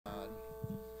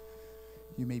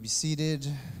You may be seated.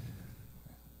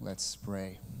 Let's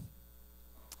pray.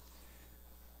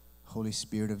 Holy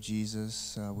Spirit of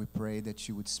Jesus, we pray that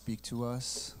you would speak to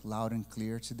us loud and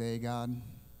clear today, God.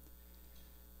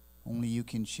 Only you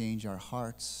can change our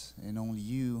hearts, and only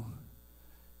you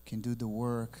can do the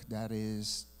work that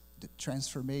is the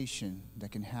transformation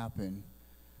that can happen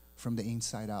from the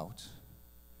inside out.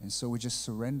 And so we just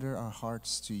surrender our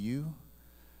hearts to you,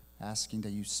 asking that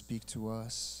you speak to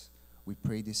us. We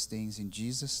pray these things in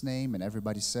Jesus' name, and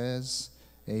everybody says,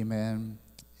 amen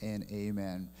and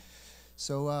amen.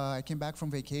 So I came back from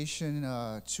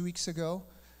vacation 2 weeks ago,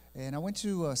 and I went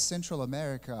to Central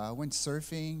America. I went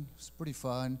surfing. It was pretty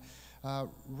fun.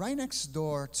 Right next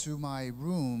door to my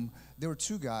room, there were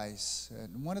two guys.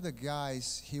 And one of the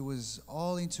guys, he was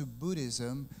all into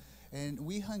Buddhism, and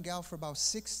we hung out for about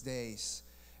 6 days.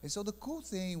 And so the cool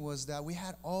thing was that we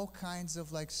had all kinds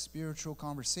of spiritual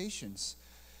conversations.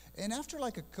 And after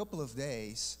a couple of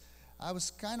days, I was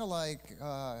kind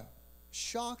of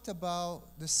shocked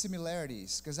about the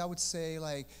similarities, because I would say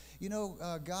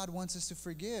God wants us to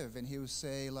forgive, and he would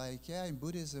say yeah, in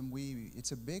Buddhism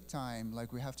it's a big time,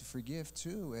 we have to forgive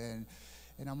too, and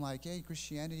I'm like, hey,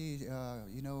 Christianity,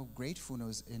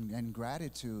 gratefulness and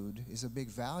gratitude is a big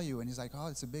value, and he's like, oh,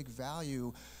 it's a big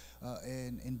value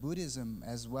in Buddhism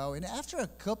as well. And after a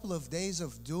couple of days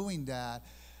of doing that,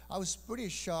 I was pretty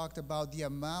shocked about the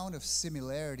amount of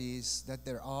similarities that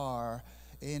there are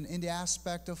in the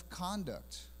aspect of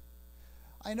conduct.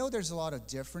 I know there's a lot of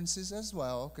differences as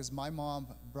well, because my mom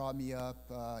brought me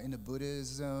up in the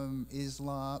Buddhism,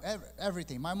 Islam,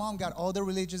 everything. My mom got all the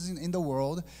religions in the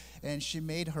world, and she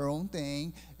made her own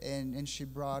thing, and she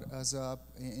brought us up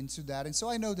into that. And so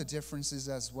I know the differences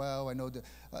as well. I know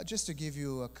just to give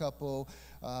you a couple,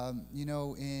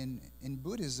 in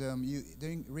Buddhism,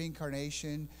 during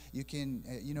reincarnation, you can,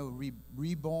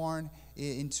 reborn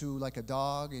into a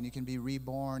dog, and you can be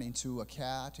reborn into a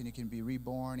cat, and you can be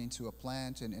reborn into a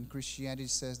plant. And Christianity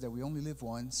says that we only live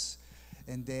once,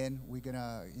 and then we're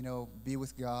gonna, be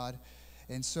with God.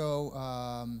 And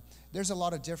so there's a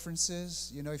lot of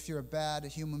differences. If you're a bad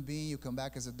human being, you come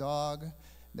back as a dog.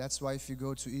 That's why if you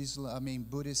go to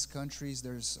Buddhist countries,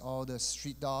 there's all the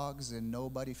street dogs, and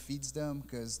nobody feeds them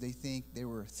because they think they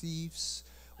were thieves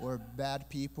or bad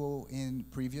people in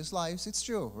previous lives. It's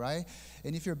true, right?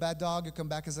 And if you're a bad dog, you come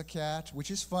back as a cat, which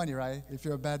is funny, right? If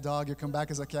you're a bad dog, you come back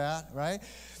as a cat, right?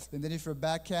 And then if you're a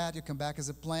bad cat, you come back as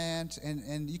a plant,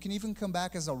 and you can even come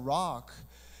back as a rock.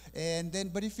 And then,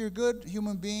 but if you're a good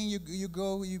human being,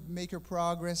 you make your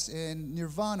progress in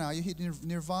nirvana. You hit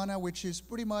nirvana, which is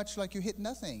pretty much like you hit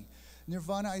nothing.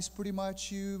 Nirvana is pretty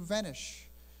much you vanish,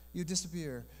 you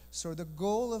disappear. So the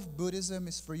goal of Buddhism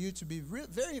is for you to be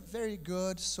very, very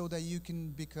good so that you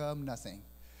can become nothing.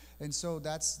 And so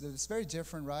it's very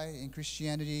different, right? In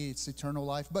Christianity, it's eternal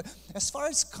life. But as far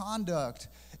as conduct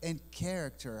and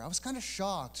character, I was kind of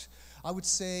shocked. I would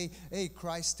say, hey,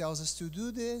 Christ tells us to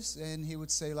do this, and he would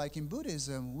say, in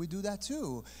Buddhism, we do that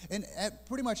too, and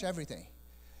pretty much everything.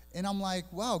 And I'm like,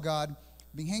 wow, God,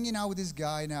 been hanging out with this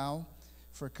guy now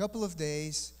for a couple of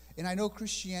days, and I know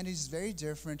Christianity is very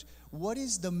different. What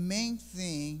is the main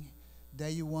thing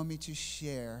that you want me to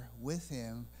share with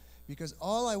him? Because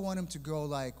all I want him to go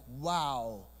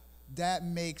wow, that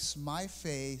makes my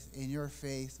faith and your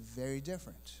faith very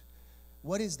different.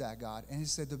 What is that, God? And he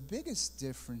said, the biggest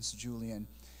difference, Julian,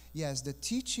 yes, the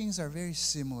teachings are very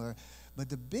similar, but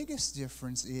the biggest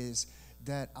difference is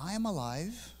that I am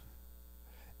alive,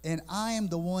 and I am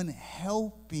the one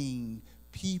helping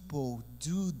people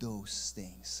do those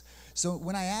things. So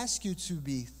when I ask you to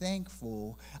be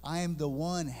thankful, I am the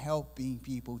one helping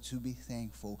people to be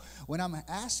thankful. When I'm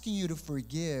asking you to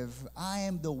forgive, I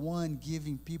am the one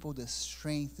giving people the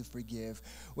strength to forgive.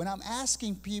 When I'm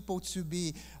asking people to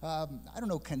be,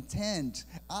 content,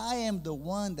 I am the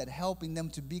one that helping them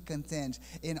to be content.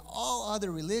 In all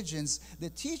other religions, the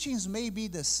teachings may be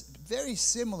very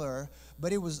similar,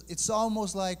 but it's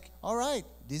almost like, all right,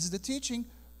 this is the teaching,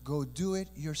 go do it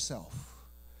yourself.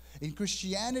 In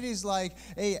Christianity, it's like,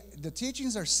 hey, the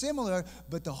teachings are similar,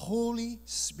 but the Holy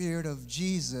Spirit of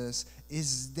Jesus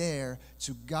is there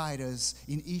to guide us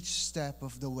in each step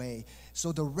of the way.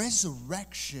 So the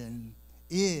resurrection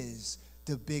is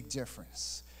the big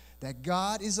difference. That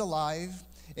God is alive,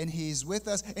 and he's with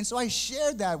us. And so I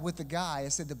shared that with the guy. I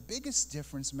said, the biggest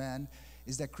difference, man,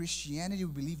 is that Christianity,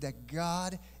 we believe that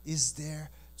God is there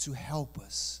to help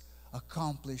us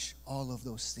accomplish all of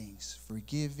those things.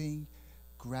 Forgiving,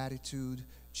 gratitude,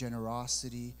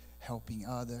 generosity, helping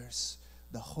others,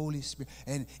 the Holy Spirit.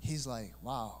 And he's like,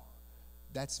 wow,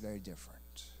 that's very different.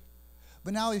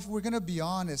 But now if we're going to be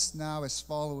honest now as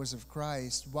followers of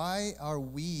Christ, why are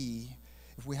we,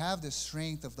 if we have the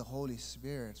strength of the Holy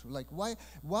Spirit, like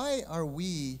why are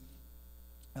we,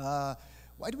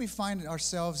 why do we find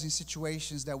ourselves in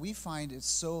situations that we find it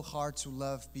so hard to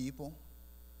love people?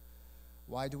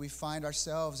 Why do we find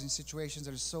ourselves in situations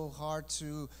that are so hard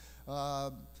to,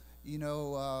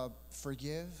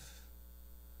 forgive?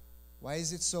 Why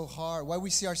is it so hard? Why we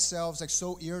see ourselves like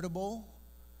so irritable?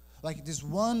 Like this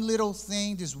one little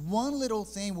thing,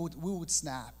 we would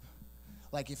snap.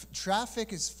 Like if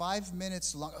traffic is 5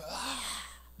 minutes long,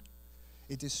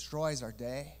 it destroys our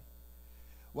day.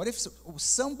 What if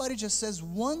somebody just says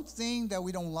one thing that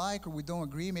we don't like or we don't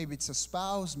agree? Maybe it's a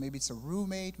spouse, maybe it's a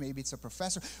roommate, maybe it's a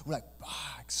professor. We're like,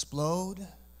 explode.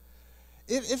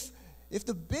 If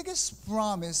the biggest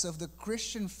promise of the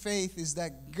Christian faith is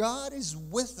that God is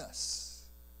with us,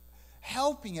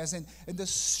 helping us, and the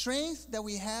strength that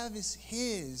we have is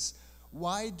His,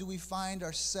 why do we find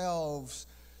ourselves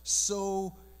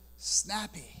so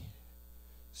snappy,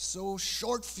 so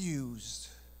short-fused?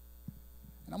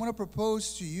 And I'm going to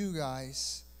propose to you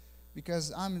guys,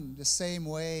 because I'm the same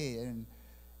way, and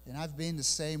I've been the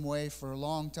same way for a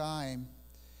long time,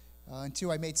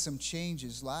 until I made some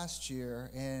changes last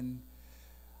year. And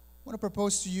I want to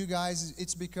propose to you guys,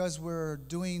 it's because we're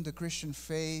doing the Christian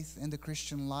faith and the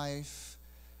Christian life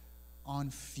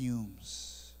on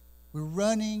fumes. We're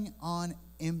running on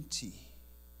empty.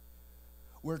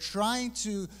 We're trying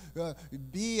to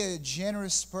be a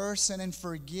generous person and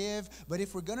forgive, but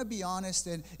if we're going to be honest,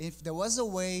 and if there was a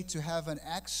way to have an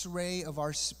X-ray of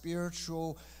our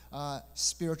spiritual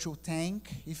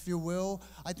tank, if you will,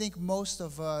 I think most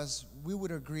of us, we would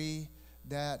agree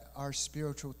that our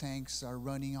spiritual tanks are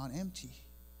running on empty.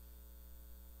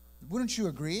 Wouldn't you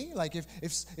agree? Like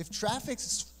if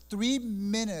traffic's 3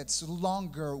 minutes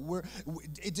longer,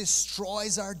 it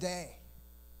destroys our day.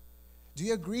 Do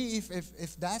you agree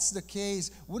if that's the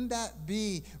case, wouldn't that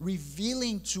be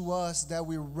revealing to us that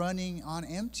we're running on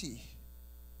empty?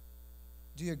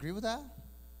 Do you agree with that?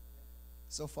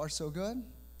 So far, so good?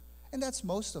 And that's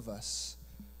most of us,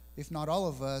 if not all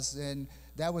of us. And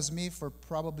that was me for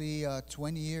probably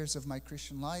 20 years of my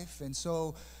Christian life. And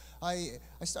so I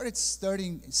started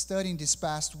studying this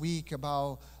past week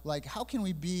about, like, how can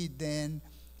we be then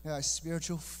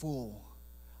spiritual full?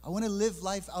 I want to live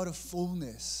life out of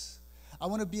fullness. I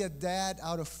want to be a dad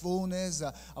out of fullness.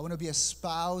 I want to be a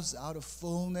spouse out of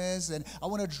fullness. And I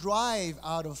want to drive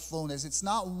out of fullness. It's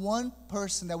not one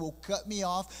person that will cut me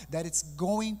off, that it's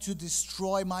going to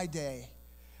destroy my day.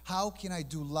 How can I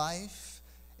do life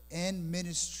and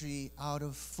ministry out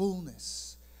of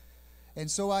fullness? And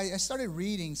so I started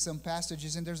reading some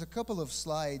passages, and there's a couple of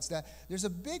slides that there's a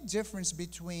big difference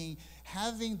between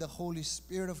having the Holy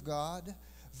Spirit of God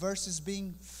versus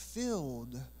being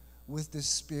filled with the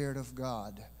Spirit of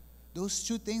God. Those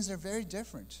two things are very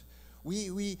different.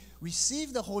 We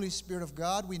receive the Holy Spirit of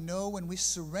God, we know, when we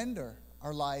surrender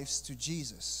our lives to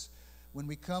Jesus. When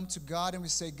we come to God and we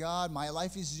say, God, my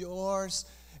life is yours,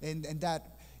 and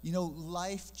that,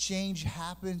 life change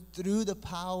happened through the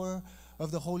power of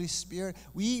the Holy Spirit.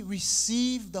 We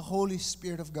receive the Holy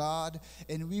Spirit of God,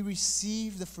 and we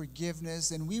receive the forgiveness,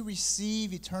 and we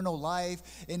receive eternal life,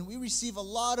 and we receive a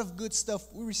lot of good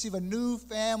stuff. We receive a new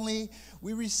family.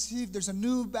 There's a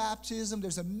new baptism.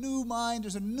 There's a new mind.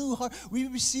 There's a new heart. We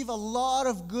receive a lot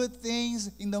of good things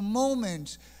in the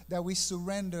moment that we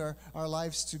surrender our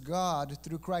lives to God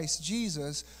through Christ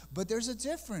Jesus. But there's a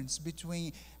difference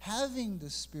between having the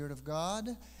Spirit of God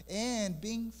and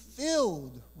being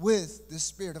filled with the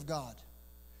Spirit of God.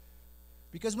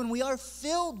 Because when we are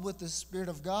filled with the Spirit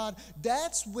of God,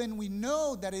 that's when we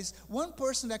know that is one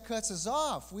person that cuts us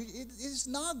off. It is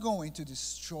not going to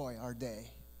destroy our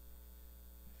day.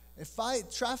 If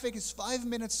traffic is 5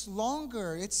 minutes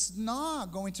longer, it's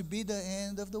not going to be the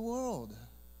end of the world.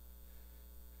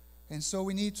 And so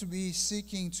we need to be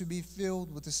seeking to be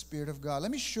filled with the Spirit of God. Let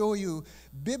me show you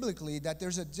biblically that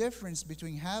there's a difference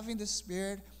between having the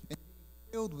Spirit and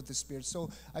being filled with the Spirit. So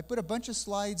I put a bunch of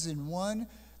slides in one.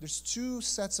 There's 2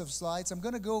 sets of slides. I'm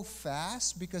going to go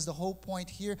fast because the whole point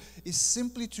here is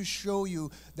simply to show you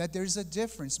that there's a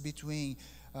difference between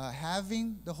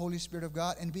having the Holy Spirit of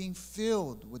God and being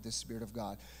filled with the Spirit of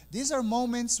God. These are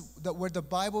moments where the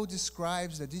Bible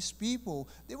describes that these people,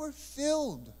 they were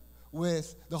filled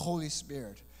with the Holy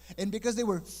Spirit. And because they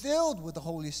were filled with the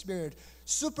Holy Spirit,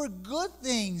 super good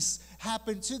things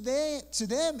happened to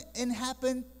them and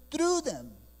happened through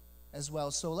them as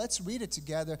well. So let's read it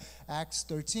together. Acts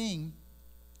 13,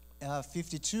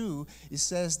 52, it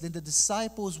says, Then the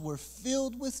disciples were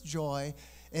filled with joy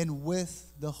and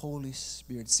with the Holy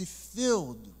Spirit. See,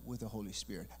 filled with the Holy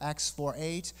Spirit. Acts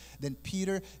 4:8. Then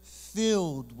Peter,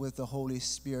 filled with the Holy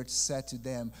Spirit, said to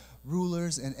them,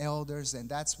 rulers and elders, and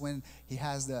that's when he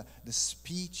has the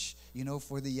speech,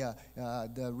 for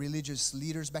the religious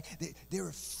leaders back. They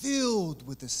were filled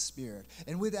with the Spirit.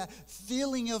 And with that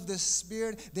filling of the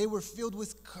Spirit, they were filled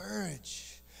with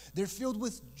courage. They're filled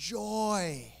with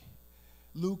joy.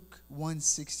 Luke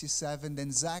 1:67.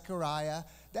 Then Zechariah,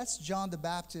 that's John the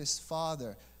Baptist's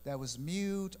father, that was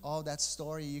mute, all that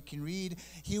story you can read.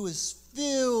 He was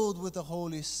filled with the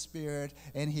Holy Spirit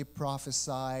and he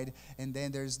prophesied. And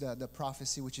then there's the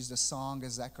prophecy, which is the song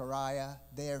of Zechariah.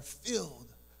 They are filled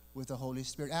with the Holy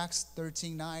Spirit. Acts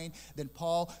 13:9. Then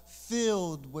Paul,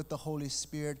 filled with the Holy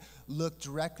Spirit, looked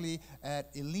directly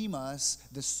at Elymas,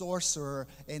 the sorcerer,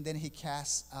 and then he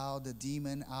casts out the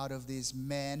demon out of these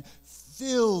men,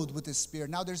 filled with the Spirit.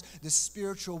 Now there's the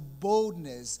spiritual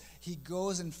boldness. He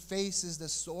goes and faces the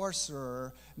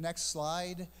sorcerer. Next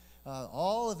slide.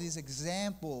 All of these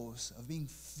examples of being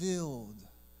filled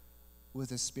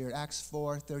with the Spirit. Acts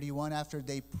 4:31. After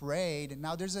they prayed.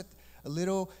 Now there's a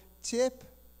little tip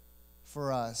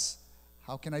for us.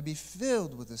 How can I be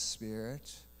filled with the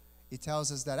Spirit? It tells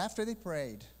us that after they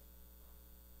prayed,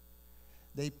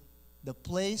 the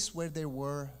place where they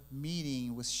were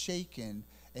meeting was shaken,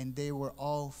 and they were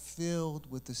all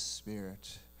filled with the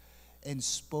Spirit and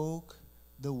spoke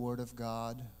the word of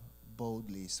God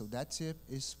boldly. So that tip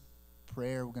is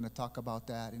prayer. We're going to talk about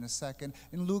that in a second.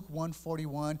 In Luke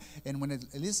 1:41, and when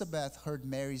Elizabeth heard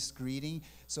Mary's greeting,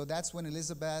 so that's when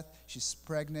Elizabeth, she's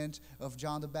pregnant of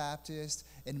John the Baptist,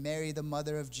 and Mary, the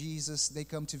mother of Jesus, they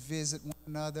come to visit one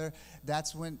another.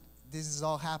 That's when this is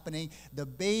all happening. The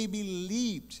baby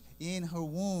leaped in her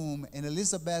womb, and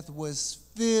Elizabeth was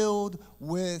filled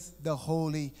with the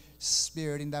Holy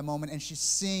Spirit in that moment. And she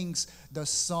sings the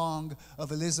song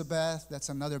of Elizabeth. That's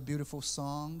another beautiful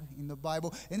song in the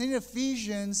Bible. And in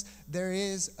Ephesians, there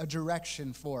is a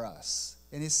direction for us.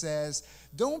 And it says,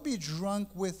 don't be drunk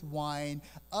with wine.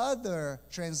 Other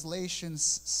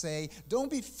translations say,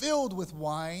 don't be filled with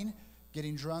wine,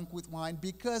 getting drunk with wine,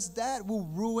 because that will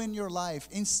ruin your life.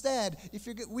 Instead, if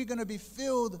we're going to be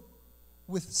filled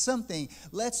with something,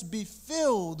 let's be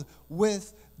filled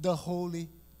with the Holy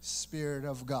Spirit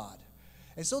of God.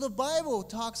 And so the Bible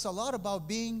talks a lot about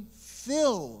being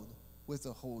filled with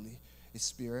the Holy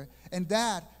Spirit, and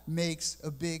that makes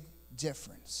a big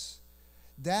difference.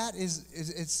 That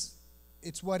it's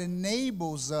what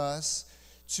enables us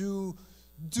to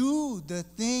do the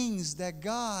things that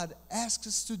God asks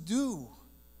us to do.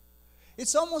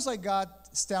 It's almost like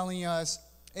God's telling us,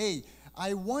 hey,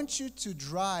 I want you to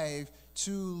drive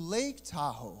to Lake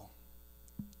Tahoe.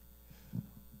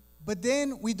 But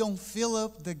then we don't fill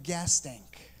up the gas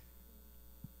tank.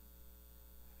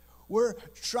 We're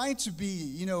trying to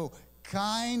be,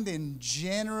 kind and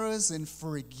generous and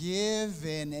forgive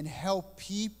and help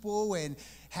people and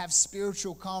have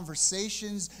spiritual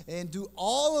conversations and do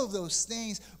all of those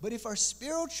things. But if our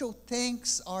spiritual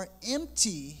tanks are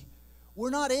empty, we're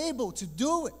not able to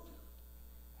do it.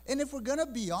 And if we're going to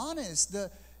be honest, the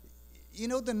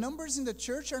numbers in the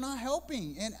church are not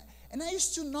helping. And I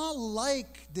used to not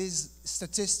like these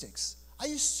statistics. I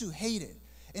used to hate it.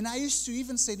 And I used to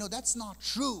even say, no, that's not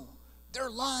true. They're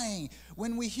lying.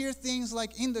 When we hear things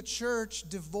like in the church,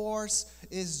 divorce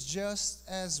is just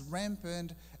as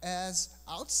rampant as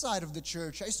outside of the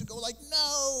church. I used to go like,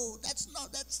 no,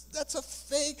 that's a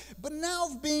fake. But now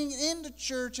being in the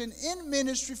church and in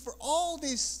ministry for all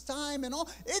this time and all,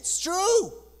 it's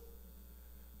true.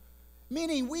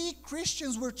 Meaning we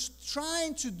Christians, we're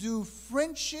trying to do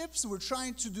friendships, we're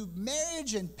trying to do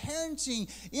marriage and parenting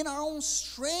in our own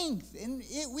strength. And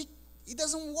it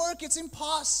doesn't work. It's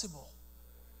impossible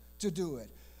to do it.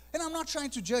 And I'm not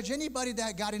trying to judge anybody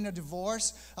that got in a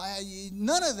divorce.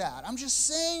 None of that. I'm just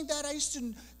saying that I used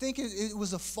to think it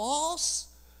was a false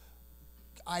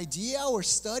idea or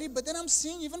study, but then I'm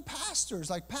seeing even pastors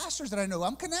that I know.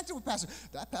 I'm connected with pastors.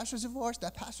 That pastor's divorced,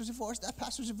 that pastor's divorced, that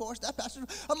pastor's divorced, that pastor's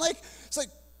divorced. I'm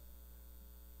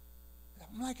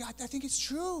like, I think it's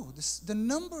true. The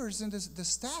numbers and the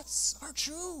stats are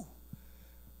true.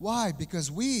 Why? Because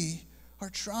we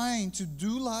are trying to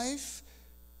do life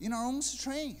in our own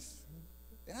strength.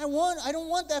 And I don't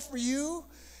want that for you,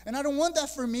 and I don't want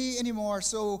that for me anymore.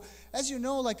 So, as you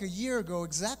know,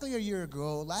 exactly a year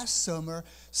ago, last summer,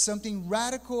 something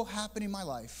radical happened in my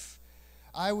life.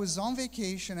 I was on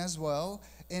vacation as well,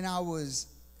 and I was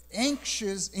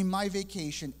anxious in my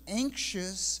vacation,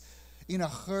 anxious, in a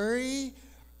hurry,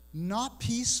 not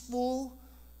peaceful.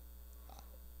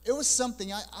 It was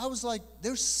something. I was like,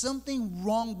 there's something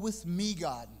wrong with me,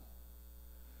 God.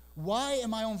 Why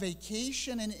am I on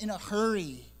vacation and in a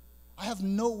hurry? I have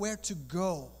nowhere to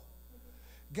go.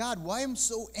 God, why am I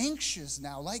so anxious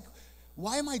now? Like,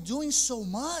 why am I doing so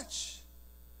much?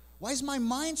 Why is my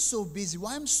mind so busy?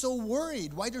 Why am I so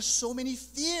worried? Why there's so many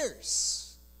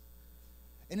fears?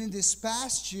 And in this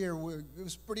past year, it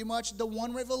was pretty much the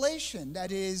one revelation.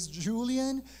 That is,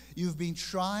 Julian, you've been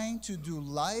trying to do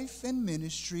life and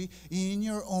ministry in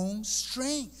your own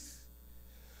strength.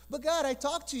 But God, I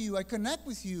talk to you, I connect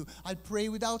with you, I pray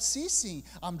without ceasing.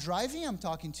 I'm driving, I'm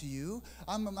talking to you.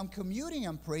 I'm commuting,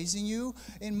 I'm praising you.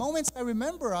 In moments I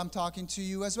remember, I'm talking to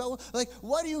you as well. Like,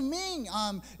 what do you mean?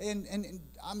 And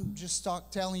I'm just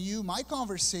telling you my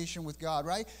conversation with God,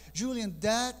 right? Julian,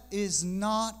 that is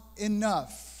not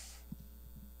enough.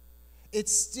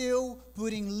 It's still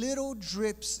putting little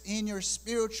drips in your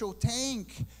spiritual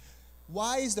tank.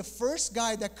 Why is the first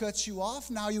guy that cuts you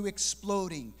off, now you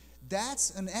exploding? That's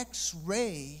an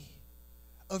X-ray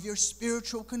of your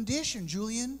spiritual condition,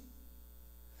 Julian.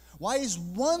 Why is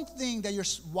one thing that your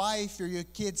wife or your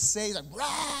kids say, like,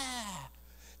 rah?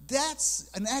 That's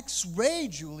an X-ray,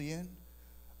 Julian,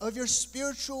 of your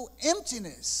spiritual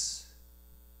emptiness.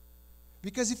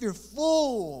 Because if you're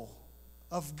full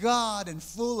of God and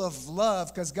full of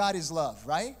love, because God is love,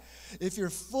 right? If you're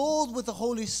full with the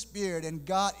Holy Spirit and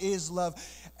God is love,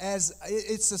 as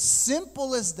it's as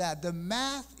simple as that. The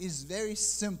math is very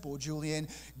simple, Julian.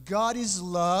 God is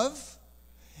love.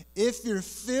 If you're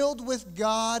filled with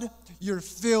God, you're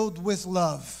filled with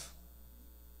love.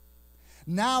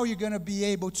 Now you're going to be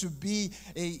able to be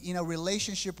in a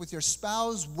relationship with your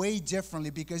spouse way differently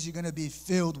because you're going to be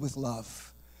filled with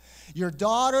love. Your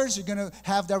daughters, you're going to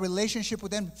have that relationship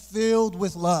with them filled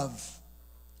with love.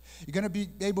 You're going to be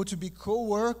able to be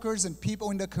co-workers and people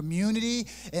in the community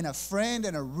and a friend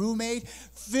and a roommate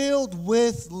filled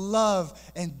with love.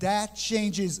 And that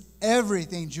changes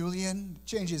everything, Julian. It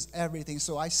changes everything.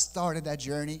 So I started that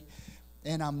journey,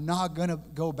 and I'm not going to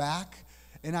go back.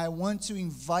 And I want to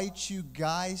invite you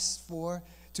guys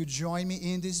to join me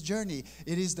in this journey.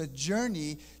 It is the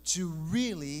journey to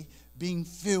really being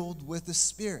filled with the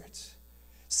Spirit.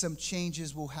 Some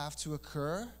changes will have to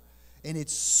occur. And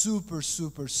it's super,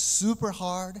 super, super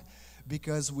hard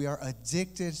because we are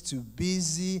addicted to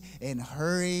busy and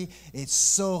hurry. It's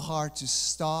so hard to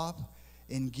stop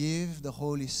and give the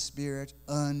Holy Spirit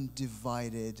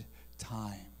undivided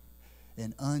time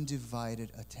and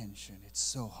undivided attention. It's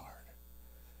so hard.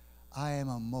 I am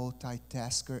a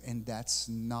multitasker, and that's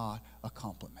not a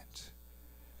compliment.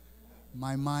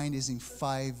 My mind is in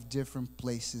 5 different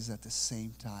places at the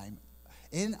same time.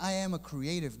 And I am a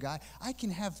creative guy. I can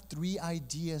have 3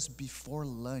 ideas before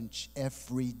lunch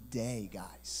every day,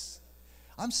 guys.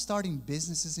 I'm starting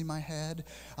businesses in my head.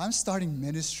 I'm starting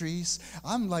ministries.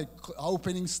 I'm like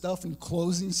opening stuff and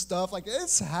closing stuff. Like,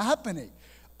 it's happening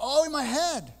all in my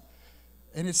head.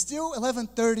 And it's still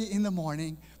 11:30 in the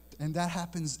morning, and that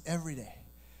happens every day.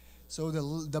 So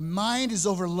the mind is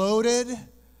overloaded.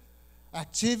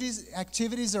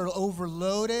 Activities are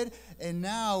overloaded, and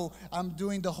now I'm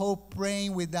doing the whole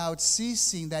praying without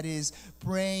ceasing. That is,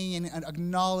 praying and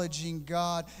acknowledging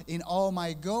God in all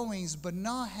my goings, but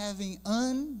not having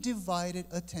undivided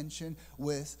attention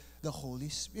with the Holy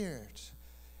Spirit.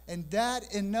 And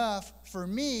that enough for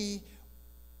me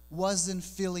wasn't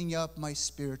filling up my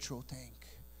spiritual tank.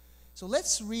 So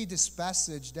let's read this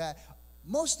passage that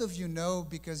most of you know,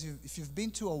 because if you've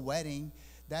been to a wedding,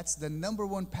 that's the number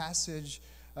one passage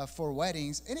for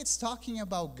weddings. And it's talking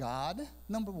about God,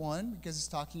 number one, because it's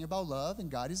talking about love,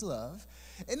 and God is love.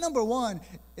 And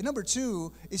number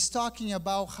two is talking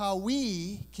about how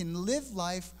we can live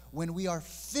life when we are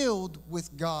filled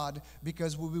with God,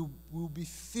 because we will be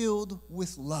filled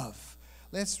with love.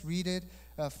 Let's read it,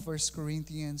 1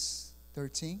 Corinthians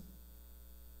 13.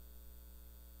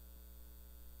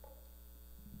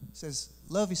 It says,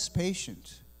 love is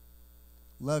patient.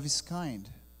 Love is kind.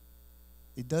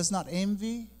 It does not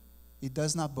envy. It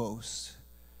does not boast.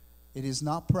 It is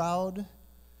not proud.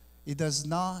 It does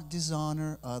not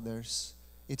dishonor others.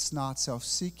 It's not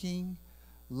self-seeking.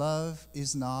 Love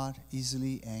is not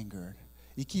easily angered.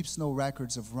 It keeps no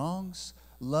records of wrongs.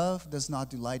 Love does not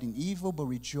delight in evil, but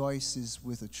rejoices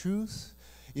with the truth.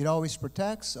 It always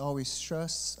protects, always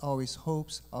trusts, always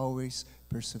hopes, always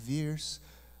perseveres.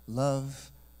 Love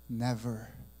never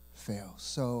fails.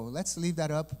 So let's leave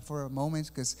that up for a moment,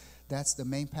 because that's the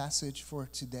main passage for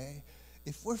today.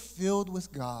 If we're filled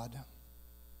with God,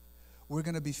 we're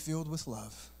going to be filled with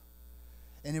love.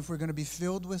 And if we're going to be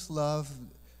filled with love,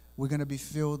 we're going to be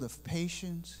filled of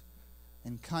patience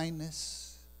and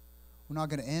kindness. We're not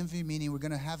going to envy, meaning we're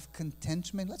going to have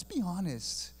contentment. Let's be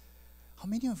honest. How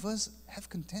many of us have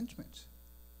contentment?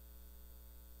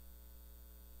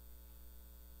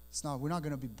 We're not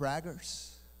going to be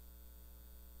braggers.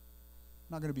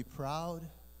 We're not going to be proud.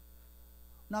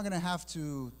 We're not going to have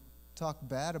to talk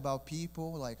bad about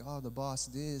people like, oh, the boss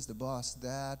this, the boss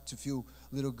that, to feel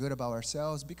a little good about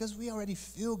ourselves, because we already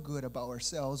feel good about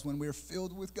ourselves when we're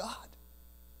filled with God.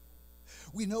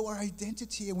 We know our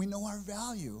identity and we know our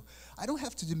value. I don't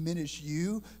have to diminish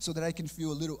you so that I can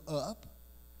feel a little up,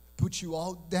 put you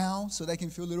all down so that I can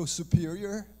feel a little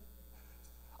superior.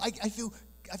 I feel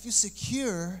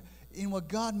secure in what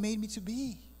God made me to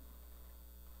be.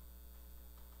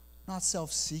 Not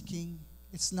self-seeking.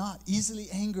 It's not easily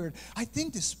angered. I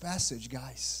think this passage,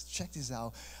 guys, check this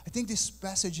out. I think this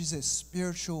passage is a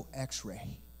spiritual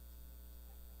x-ray.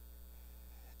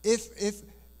 If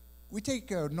we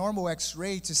take a normal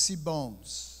x-ray to see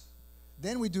bones,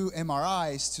 then we do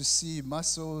MRIs to see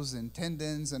muscles and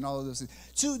tendons and all of those things.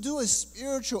 To do a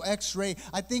spiritual x-ray,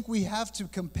 I think we have to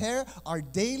compare our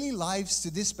daily lives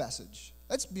to this passage.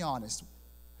 Let's be honest.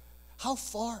 How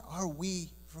far are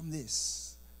we from this?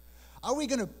 Are we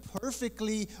going to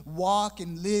perfectly walk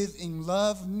and live in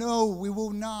love? No, we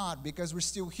will not, because we're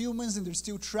still humans and there's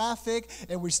still traffic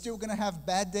and we're still going to have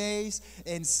bad days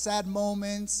and sad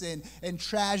moments and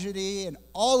tragedy and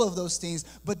all of those things.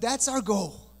 But that's our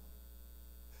goal.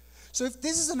 So if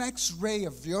this is an x-ray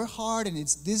of your heart and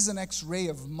this is an x-ray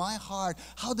of my heart,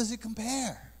 how does it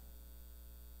compare?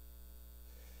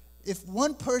 If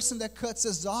one person that cuts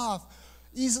us off,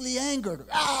 easily angered,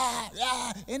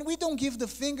 and we don't give the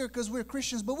finger because we're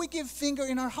Christians, but we give finger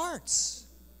in our hearts.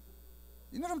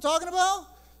 You know what I'm talking about?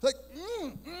 Like,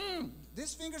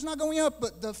 this finger's not going up,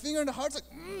 but the finger in the heart's like,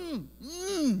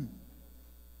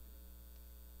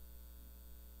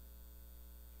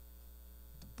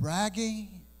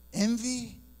 Bragging,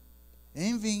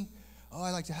 envying. Oh,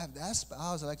 I like to have that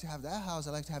spouse. I like to have that house.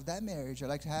 I like to have that marriage. I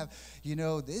like to have,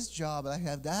 this job. I like to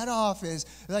have that office.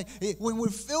 Like, when we're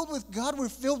filled with God, we're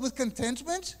filled with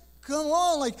contentment. Come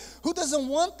on, like, who doesn't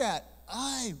want that?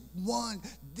 I want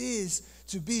this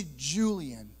to be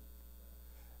Julian.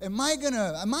 Am I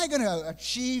gonna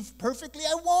achieve perfectly?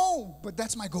 I won't, but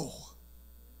that's my goal.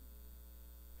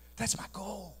 That's my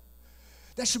goal.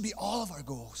 That should be all of our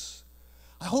goals.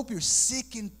 I hope you're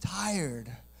sick and tired,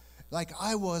 like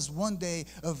I was one day,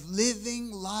 of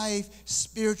living life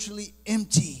spiritually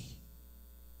empty.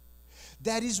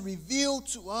 That is revealed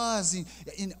to us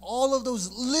in all of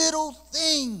those little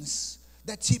things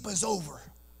that tip us over.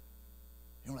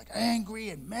 Like angry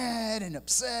and mad and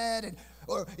upset,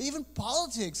 or even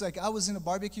politics. Like I was in a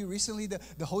barbecue recently,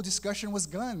 the whole discussion was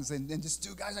guns, and just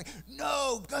two guys like,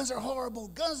 no, guns are horrible,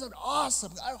 guns are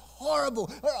awesome, are horrible,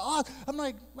 are awesome. I'm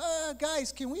like,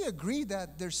 guys, can we agree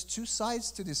that there's two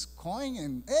sides to this coin,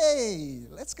 and hey,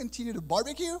 let's continue to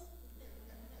barbecue?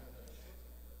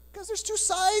 Because there's two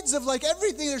sides of like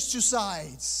everything, there's two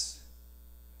sides.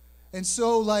 And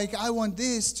so, like, I want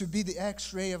this to be the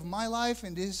x-ray of my life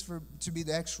and this to be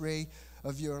the x-ray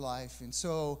of your life. And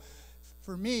so,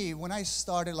 for me, when I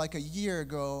started like a year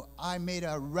ago, I made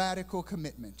a radical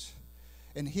commitment.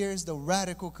 And here's the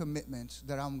radical commitment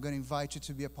that I'm going to invite you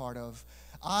to be a part of.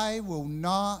 I will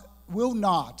not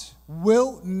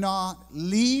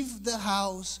leave the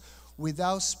house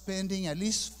without spending at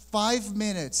least 5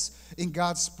 minutes in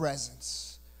God's presence.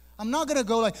 I'm not going to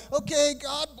go like, okay,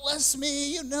 God bless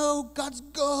me, God's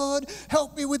good,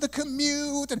 help me with the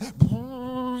commute.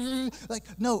 And like,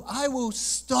 no, I will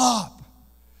stop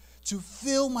to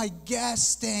fill my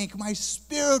gas tank, my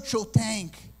spiritual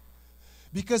tank,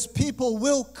 because people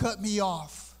will cut me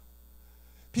off.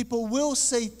 People will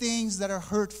say things that are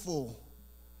hurtful.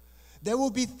 There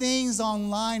will be things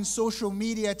online, social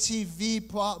media, TV,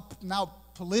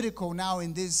 political now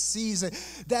in this season,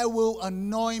 that will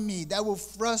annoy me, that will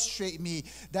frustrate me,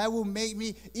 that will make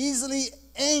me easily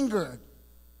angered.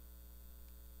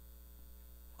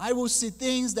 I will see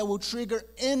things that will trigger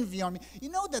envy on me. You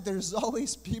know that there's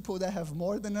always people that have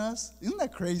more than us? Isn't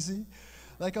that crazy?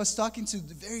 Like I was talking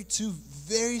to two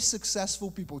very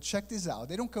successful people. Check this out.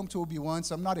 They don't come to OB1,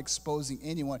 so I'm not exposing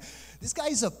anyone. This guy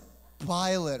is a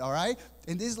pilot, all right?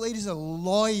 And this lady's a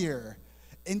lawyer.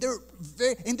 And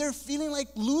they're feeling like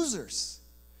losers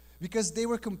because they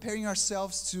were comparing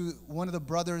ourselves to one of the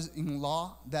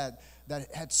brothers-in-law that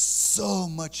had so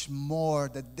much more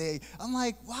that I'm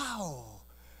like, wow.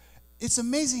 It's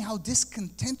amazing how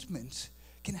discontentment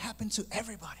can happen to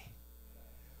everybody.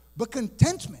 But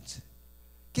contentment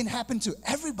can happen to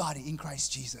everybody in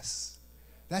Christ Jesus.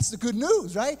 That's the good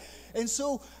news, right? And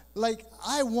so, like,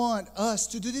 I want us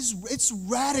to do this. It's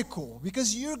radical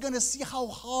because you're going to see how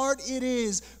hard it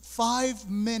is. 5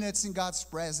 minutes in God's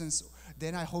presence.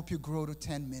 Then I hope you grow to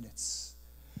 10 minutes.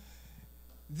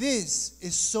 This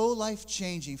is so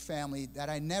life-changing, family, that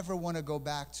I never want to go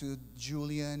back to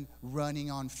Julian running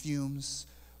on fumes,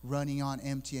 running on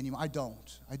empty anymore. I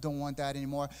don't want that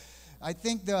anymore. I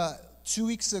think 2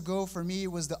 weeks ago for me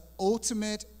was the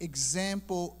ultimate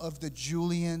example of the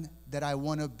Julian that I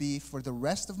want to be for the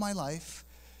rest of my life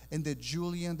and the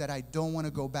Julian that I don't want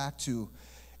to go back to.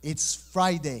 It's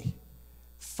Friday,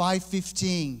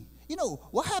 5:15. You know,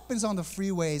 what happens on the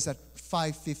freeways at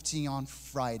 5:15 on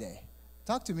Friday?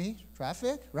 Talk to me.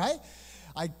 Traffic, right?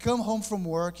 I come home from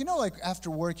work. You know, like after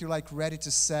work, you're like ready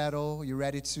to settle. You're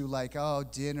ready to like, oh,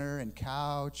 dinner and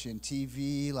couch and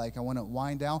TV. Like, I want to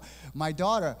wind down. My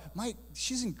daughter,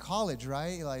 she's in college,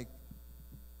 right? Like,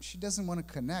 she doesn't want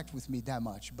to connect with me that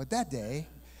much. But that day,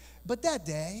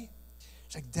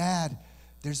 it's like, Dad,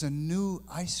 there's a new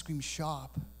ice cream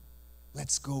shop.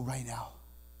 Let's go right now.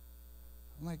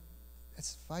 I'm like,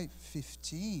 it's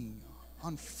 5:15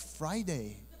 on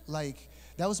Friday. Like,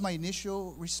 that was my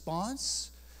initial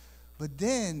response. But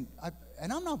then,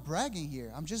 and I'm not bragging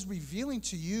here. I'm just revealing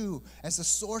to you as a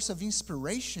source of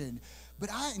inspiration. But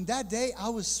in that day, I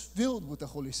was filled with the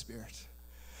Holy Spirit.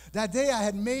 That day, I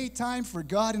had made time for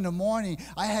God in the morning.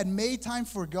 I had made time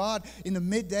for God in the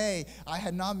midday. I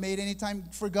had not made any time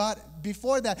for God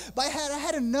before that. But I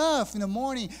had enough in the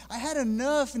morning. I had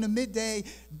enough in the midday.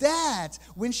 That,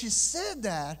 when she said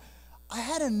that, I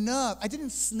had enough. I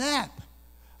didn't snap.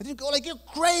 I didn't go like, you're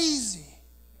crazy.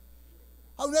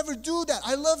 I'll never do that.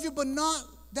 I love you, but not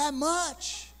that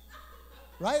much.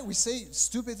 Right? We say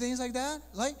stupid things like that.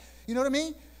 Like, you know what I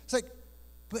mean? It's like,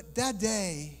 but that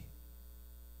day,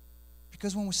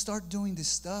 because when we start doing this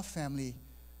stuff, family,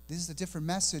 this is a different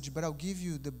message, but I'll give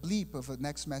you the bleep of the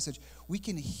next message. We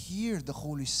can hear the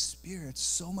Holy Spirit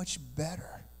so much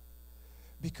better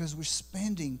because we're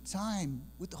spending time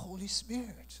with the Holy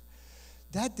Spirit.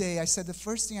 That day, I said, the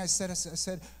first thing I said,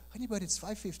 honey, but it's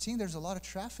 5:15. There's a lot of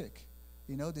traffic,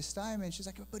 you know, this time. And she's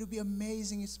like, but it'll be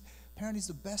amazing. Apparently, it's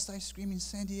the best ice cream in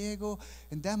San Diego.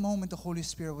 And that moment, the Holy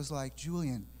Spirit was like,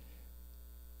 Julian,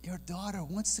 your daughter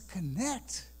wants to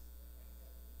connect.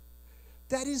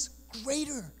 That is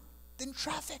greater than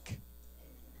traffic.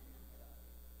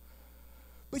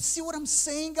 But see what I'm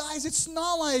saying, guys? It's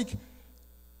not like,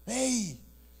 hey,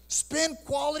 spend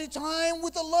quality time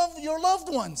with your loved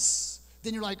ones.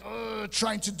 Then you're like,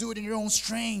 trying to do it in your own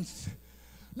strength.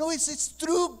 No, it's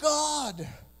through God.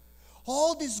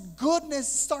 All this goodness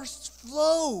starts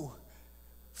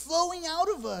flowing out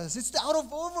of us. It's out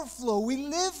of overflow. We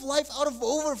live life out of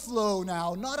overflow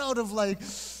now, not out of like,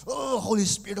 oh, Holy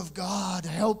Spirit of God,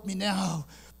 help me now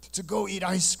to go eat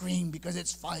ice cream because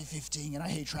it's 5:15 and I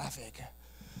hate traffic.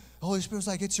 The Holy Spirit was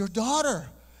like, it's your daughter.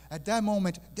 At that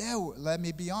moment, let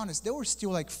me be honest, there were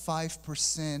still like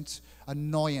 5%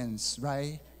 annoyance,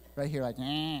 right? Right here, like,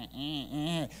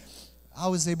 I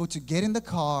was able to get in the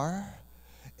car,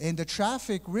 and the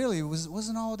traffic really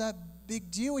wasn't all that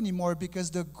big deal anymore because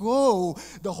the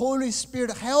Holy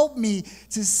Spirit helped me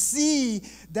to see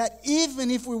that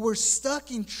even if we were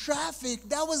stuck in traffic,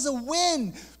 that was a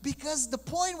win because the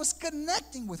point was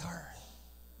connecting with her.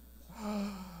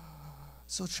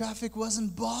 So traffic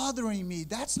wasn't bothering me.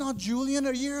 That's not Julian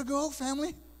a year ago,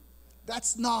 family.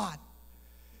 That's not.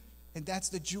 And that's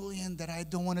the Julian that I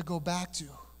don't want to go back to.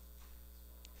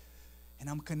 And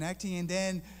I'm connecting, and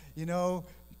then, you know,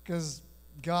 because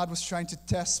God was trying to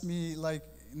test me, like,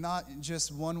 not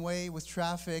just one way with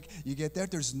traffic. You get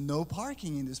there's no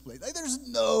parking in this place. Like, there's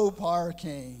no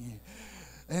parking.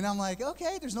 And I'm like,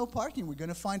 okay, there's no parking. We're going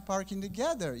to find parking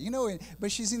together. You know,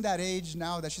 but she's in that age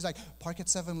now that she's like, park at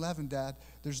 7-Eleven, Dad.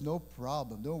 There's no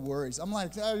problem. No worries. I'm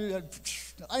like,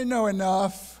 I know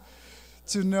enough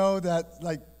to know that,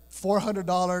 like,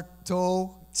 $400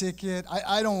 toll ticket.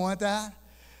 I don't want that.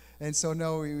 And so,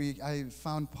 no, I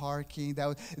found parking.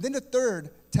 And then the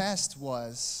third test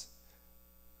was,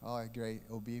 oh, great,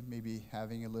 OB, maybe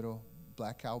having a little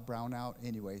blackout, brownout.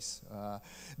 Anyways,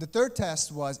 the third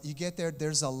test was, you get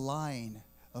there's a line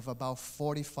of about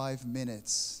 45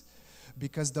 minutes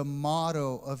because the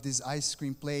motto of this ice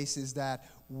cream place is that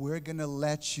we're going to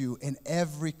let you, and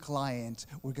every client,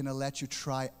 we're going to let you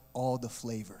try all the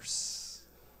flavors.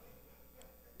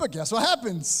 But guess what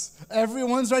happens?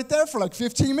 Everyone's right there for like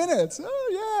 15 minutes.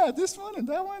 Oh, yeah, this one and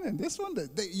that one and this one.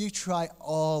 You try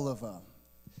all of them.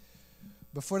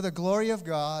 But for the glory of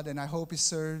God, and I hope it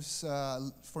serves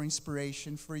for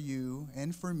inspiration for you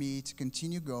and for me to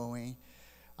continue going,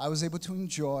 I was able to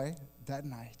enjoy that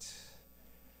night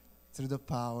through the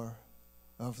power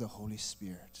of the Holy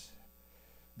Spirit.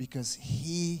 Because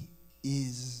He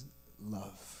is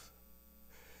love.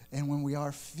 And when we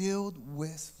are filled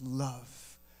with love,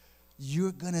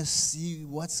 you're going to see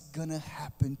what's going to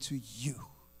happen to you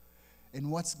And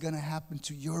what's going to happen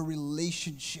to your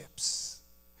relationships?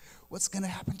 What's going to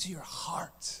happen to your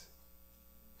heart?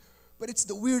 But it's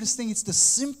the weirdest thing. It's the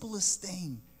simplest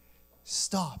thing.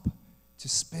 Stop to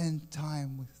spend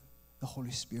time with the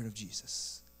Holy Spirit of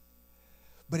Jesus.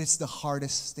 But it's the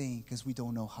hardest thing because we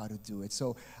don't know how to do it.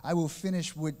 So I will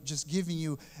finish with just giving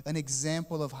you an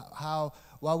example of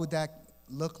what would that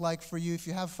look like for you. If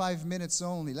you have 5 minutes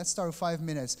only, let's start with 5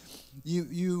 minutes.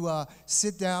 You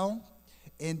sit down,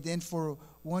 and then for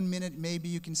 1 minute, maybe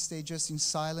you can stay just in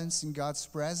silence in God's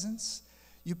presence.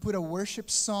 You put a worship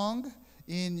song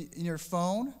in your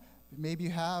phone. Maybe you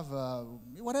have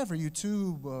whatever,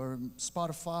 YouTube or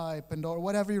Spotify, Pandora,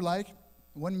 whatever you like.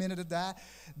 1 minute of that.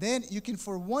 Then you can,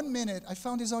 for 1 minute, I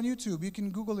found this on YouTube. You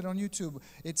can Google it on YouTube.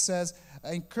 It says,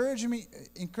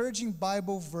 encouraging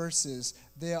Bible verses.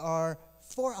 There are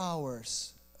 4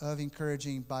 hours of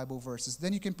encouraging Bible verses.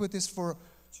 Then you can put this for...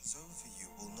 Watches over you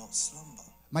will not slumber.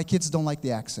 My kids don't like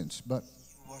the accent, but... He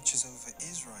who watches over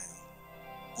Israel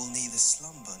will neither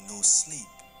slumber nor sleep.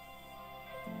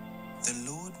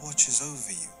 The Lord watches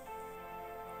over you.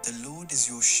 The Lord is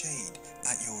your shade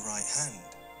at your right hand.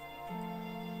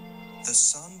 The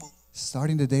sun will...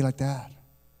 Starting the day like that.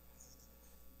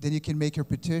 Then you can make your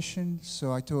petition.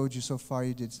 So I told you so far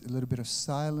you did a little bit of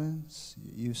silence.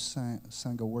 You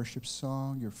sang a worship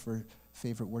song, your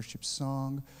favorite worship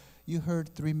song. You heard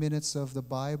 3 minutes of the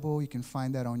Bible. You can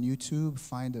find that on YouTube.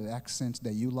 Find the accent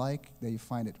that you like, that you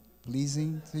find it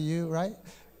pleasing to you, right?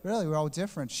 Really, we're all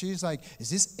different. She's like,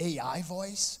 is this AI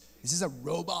voice? Is this a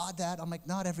robot that? I'm like,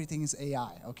 not everything is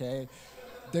AI, okay?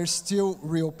 There's still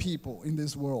real people in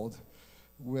this world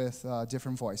with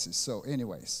different voices. So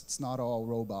anyways, it's not all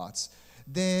robots.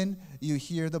 Then you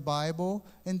hear the Bible,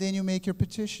 and then you make your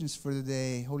petitions for the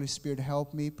day. Holy Spirit,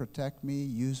 help me, protect me,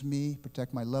 use me,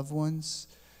 protect my loved ones.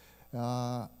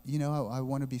 I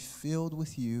want to be filled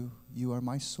with you. You are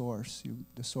my source. You're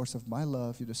the source of my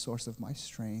love. You're the source of my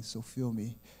strength. So fill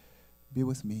me. Be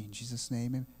with me. In Jesus'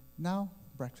 name. And now,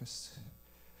 breakfast.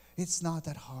 It's not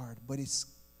that hard, but it's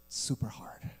super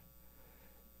hard.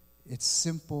 It's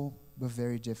simple, but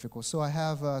very difficult. So I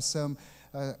have some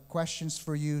questions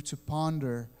for you to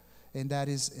ponder, and that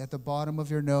is at the bottom of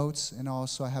your notes, and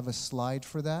also I have a slide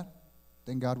for that.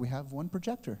 Thank God we have one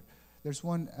projector. There's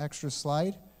one extra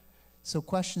slide. So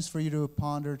questions for you to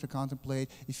ponder, to contemplate.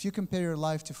 If you compare your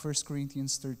life to 1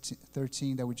 Corinthians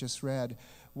 13 that we just read,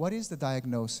 what is the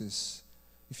diagnosis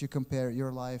if you compare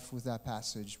your life with that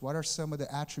passage? What are some of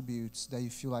the attributes that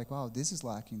you feel like, wow, this is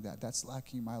lacking, that's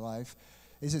lacking in my life?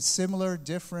 Is it similar,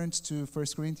 different to 1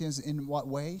 Corinthians? In what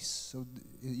ways? So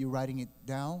you're writing it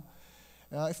down.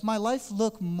 If my life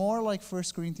looked more like 1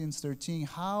 Corinthians 13,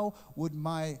 how would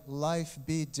my life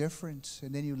be different?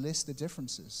 And then you list the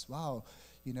differences. Wow,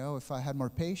 if I had more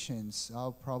patience,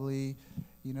 I'll probably,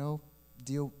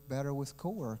 deal better with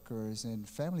coworkers and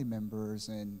family members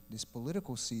and this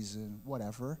political season,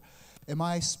 whatever. Am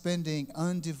I spending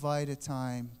undivided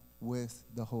time with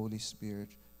the Holy Spirit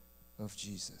of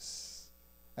Jesus?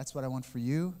 That's what I want for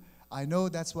you. I know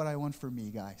that's what I want for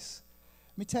me, guys.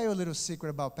 Let me tell you a little secret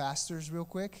about pastors real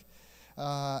quick,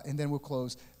 and then we'll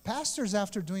close. Pastors,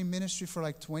 after doing ministry for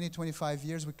like 20, 25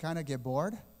 years, we kind of get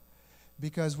bored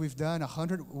because we've done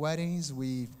 100 weddings.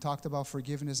 We've talked about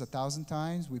forgiveness 1,000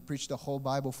 times. We preached the whole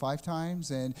Bible 5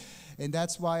 times, and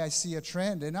that's why I see a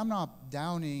trend. And I'm not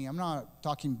downing. I'm not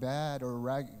talking bad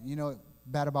or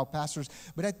bad about pastors,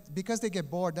 but because they get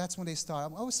bored, that's when they start.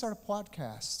 I'm always start a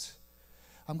podcast.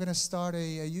 I'm going to start a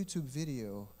YouTube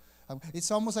video.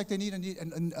 It's almost like they need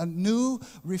a new,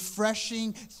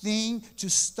 refreshing thing to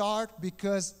start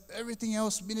because everything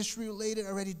else ministry-related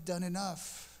already done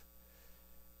enough.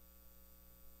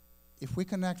 If we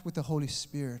connect with the Holy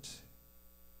Spirit,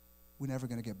 we're never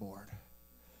going to get bored.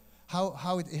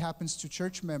 How it happens to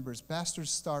church members. Pastors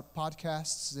start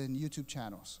podcasts and YouTube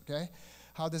channels, okay?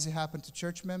 How does it happen to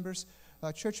church members?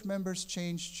 Church members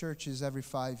change churches every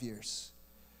 5 years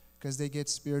because they get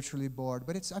spiritually bored.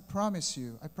 But I promise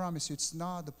you, it's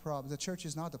not the problem. The church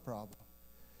is not the problem.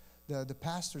 The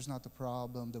pastor's not the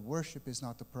problem. The worship is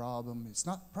not the problem.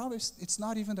 It's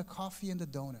not even the coffee and the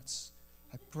donuts.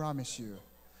 I promise you.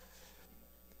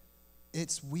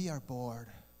 We are bored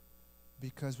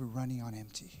because we're running on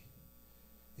empty.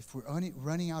 If we're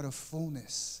running out of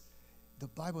fullness, the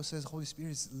Bible says Holy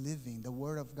Spirit is living. The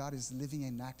Word of God is living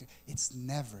and active. It's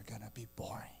never going to be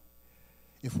boring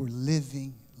if we're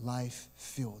living life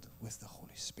filled with the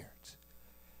Holy Spirit.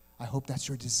 I hope that's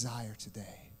your desire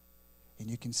today. And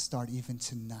you can start even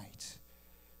tonight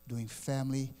doing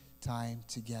family time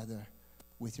together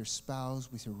with your spouse,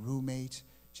 with your roommate.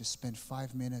 Just spend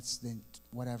 5 minutes, then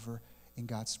whatever, in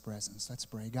God's presence. Let's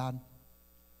pray. God,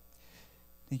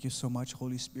 Thank you so much,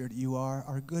 Holy Spirit. You are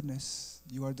our goodness.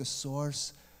 You are the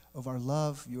source of our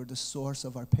love. You're the source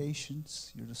of our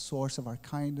patience. You're the source of our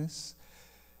kindness.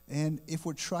 And if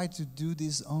we try to do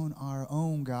this on our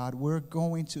own, God, we're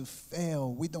going to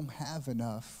fail. We don't have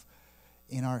enough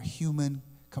in our human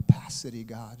capacity,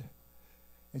 God.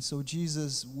 And so,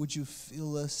 Jesus, would you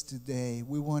fill us today?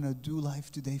 We want to do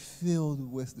life today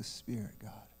filled with the Spirit,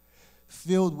 God.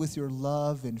 Filled with your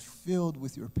love and filled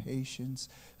with your patience,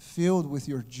 filled with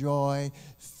your joy,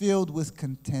 filled with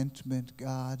contentment,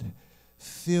 God,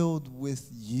 filled with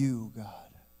you, God.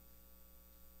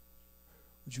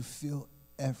 Would you fill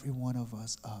every one of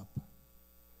us up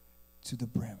to the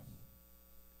brim?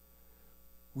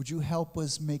 Would you help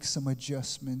us make some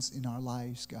adjustments in our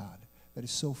lives, God, that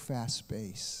is so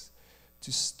fast-paced,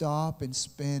 to stop and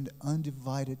spend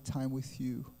undivided time with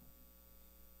you?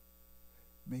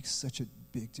 Makes such a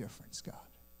big difference, God.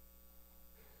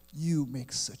 You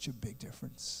make such a big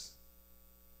difference.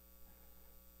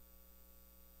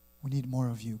 We need more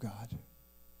of you, God.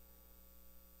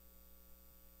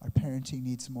 Our parenting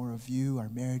needs more of you. Our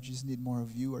marriages need more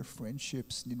of you. Our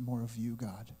friendships need more of you,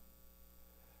 God.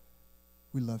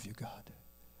 We love you, God.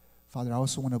 Father, I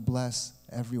also want to bless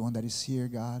everyone that is here,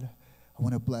 God. I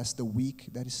want to bless the week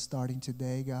that is starting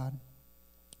today, God.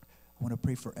 I want to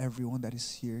pray for everyone that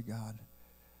is here, God.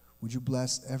 Would you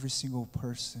bless every single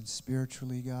person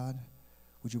spiritually, God?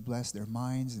 Would you bless their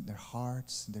minds and their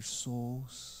hearts and their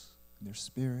souls and their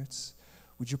spirits?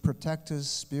 Would you protect us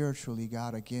spiritually,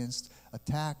 God, against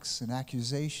attacks and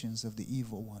accusations of the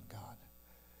evil one, God?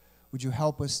 Would you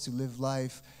help us to live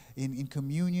life in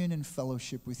communion and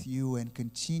fellowship with you and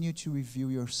continue to reveal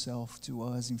yourself to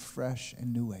us in fresh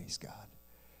and new ways, God?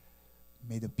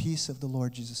 May the peace of the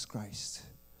Lord Jesus Christ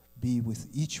be with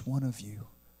each one of you.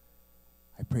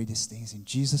 I pray these things in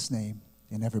Jesus' name.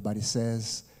 And everybody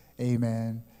says,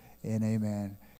 amen and amen.